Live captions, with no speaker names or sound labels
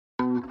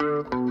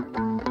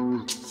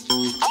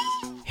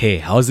Hey,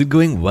 how's it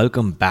going?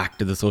 Welcome back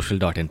to the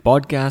Social.in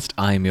podcast.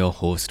 I'm your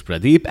host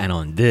Pradeep, and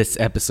on this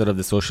episode of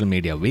the Social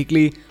Media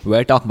Weekly,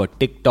 we're talking about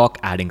TikTok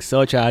adding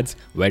search ads,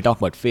 we're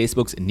talking about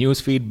Facebook's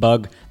newsfeed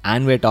bug,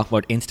 and we're talking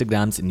about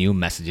Instagram's new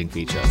messaging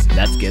features.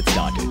 Let's get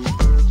started.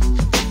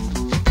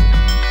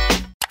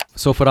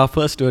 So for our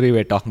first story,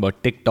 we're talking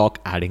about TikTok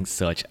adding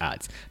search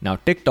ads. Now,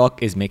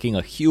 TikTok is making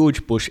a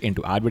huge push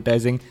into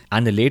advertising,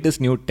 and the latest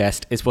new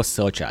test is for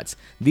search ads.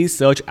 These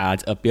search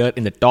ads appear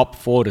in the top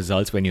 4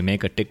 results when you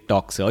make a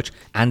TikTok search,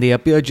 and they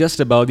appear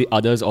just above the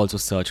others also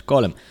search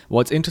column.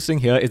 What's interesting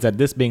here is that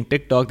this being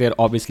TikTok, they're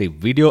obviously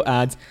video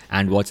ads,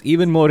 and what's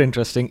even more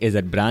interesting is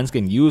that brands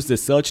can use the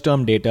search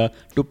term data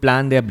to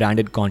plan their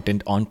branded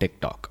content on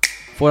TikTok.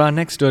 For our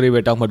next story,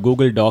 we're talking about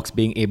Google Docs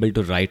being able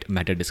to write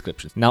meta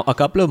descriptions. Now, a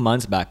couple of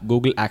months back,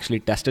 Google actually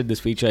tested this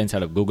feature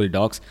inside of Google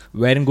Docs,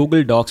 wherein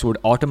Google Docs would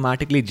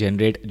automatically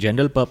generate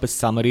general purpose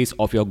summaries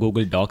of your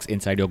Google Docs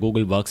inside your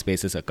Google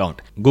Workspaces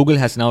account. Google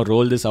has now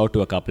rolled this out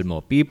to a couple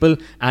more people,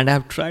 and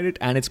I've tried it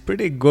and it's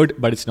pretty good,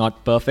 but it's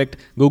not perfect.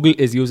 Google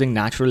is using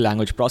natural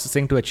language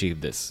processing to achieve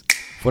this.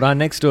 For our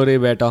next story,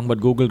 we're talking about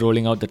Google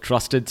rolling out the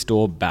Trusted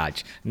Store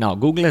badge. Now,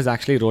 Google has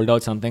actually rolled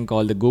out something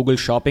called the Google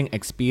Shopping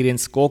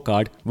Experience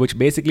Scorecard, which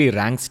basically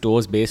ranks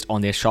stores based on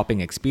their shopping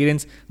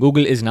experience.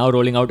 Google is now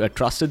rolling out a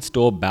Trusted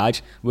Store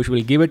badge, which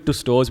will give it to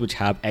stores which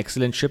have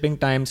excellent shipping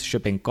times,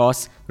 shipping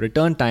costs,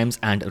 return times,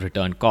 and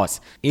return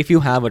costs. If you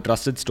have a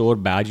Trusted Store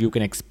badge, you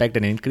can expect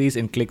an increase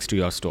in clicks to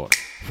your store.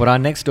 For our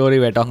next story,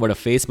 we're talking about a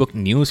Facebook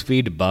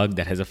newsfeed bug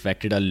that has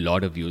affected a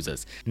lot of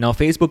users. Now,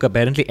 Facebook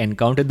apparently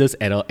encountered this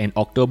error in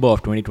October of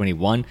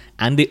 2021,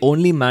 and they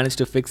only managed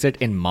to fix it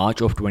in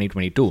March of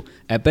 2022.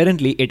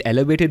 Apparently, it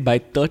elevated by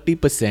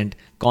 30%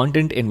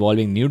 content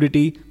involving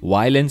nudity,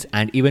 violence,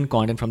 and even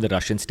content from the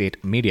Russian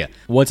state media.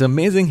 What's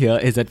amazing here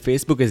is that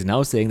Facebook is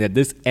now saying that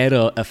this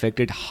error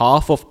affected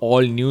half of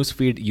all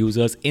newsfeed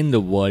users in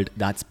the world.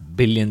 That's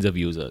billions of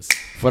users.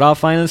 For our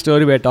final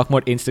story, we're talking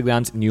about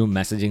Instagram's new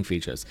messaging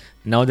features.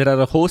 Now, there are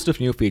a host of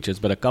new features,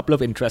 but a couple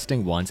of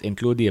interesting ones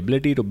include the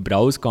ability to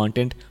browse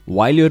content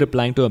while you're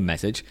replying to a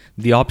message,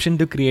 the option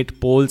to create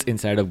polls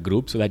inside of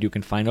groups so that you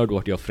can find out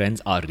what your friends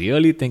are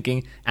really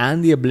thinking,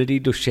 and the ability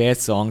to share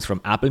songs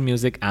from Apple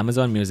Music,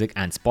 Amazon Music,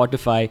 and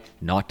Spotify,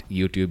 not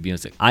YouTube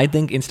Music. I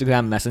think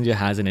Instagram Messenger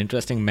has an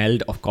interesting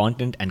meld of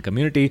content and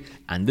community,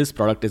 and this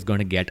product is going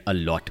to get a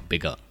lot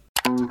bigger.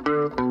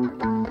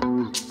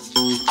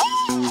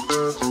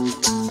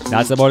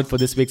 That's about it for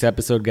this week's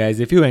episode, guys.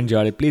 If you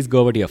enjoyed it, please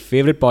go over to your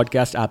favorite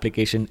podcast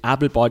application,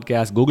 Apple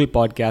Podcasts, Google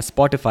Podcasts,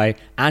 Spotify,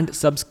 and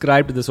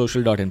subscribe to the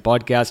Social.in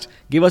podcast.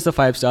 Give us a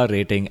 5-star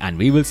rating, and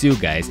we will see you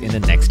guys in the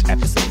next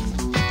episode.